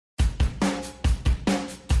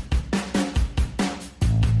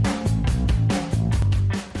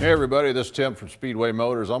Hey everybody, this is Tim from Speedway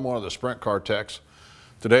Motors. I'm one of the sprint car techs.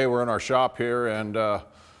 Today we're in our shop here, and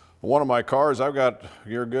one of my cars, I've got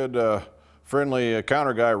your good friendly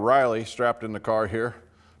counter guy Riley strapped in the car here.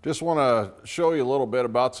 Just want to show you a little bit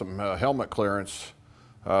about some helmet clearance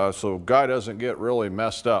so guy doesn't get really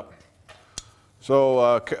messed up.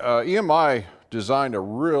 So EMI designed a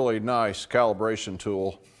really nice calibration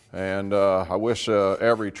tool, and I wish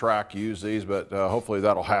every track used these, but hopefully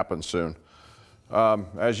that'll happen soon.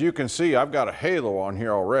 As you can see, I've got a halo on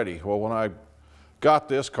here already. Well, when I got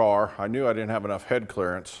this car, I knew I didn't have enough head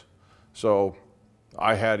clearance, so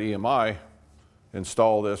I had EMI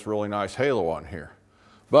install this really nice halo on here.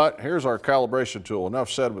 But here's our calibration tool.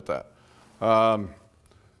 Enough said with that.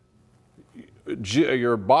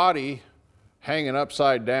 Your body hanging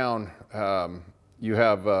upside down, you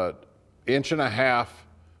have 1.5 inches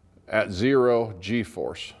at 0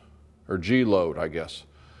 G-force, or G-load, I guess.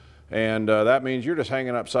 And that means you're just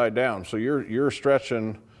hanging upside down. So you're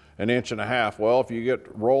stretching 1.5 inches. Well, if you get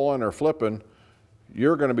rolling or flipping,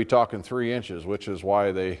 you're going to be talking 3 inches, which is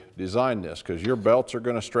why they designed this, because your belts are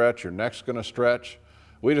going to stretch, your neck's going to stretch.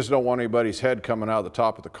 We just don't want anybody's head coming out of the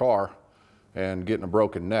top of the car and getting a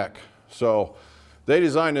broken neck. So they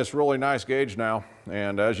designed this really nice gauge now,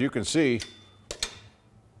 and as you can see,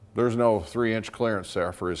 there's no 3-inch clearance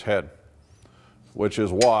there for his head, which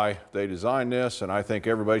is why they designed this, and I think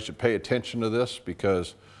everybody should pay attention to this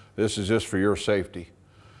because this is just for your safety.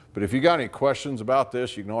 But if you got any questions about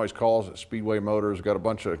this, you can always call us at Speedway Motors. We've got a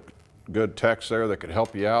bunch of good techs there that could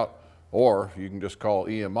help you out, or you can just call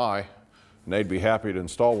EMI and they'd be happy to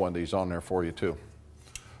install one of these on there for you too.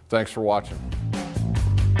 Thanks for watching.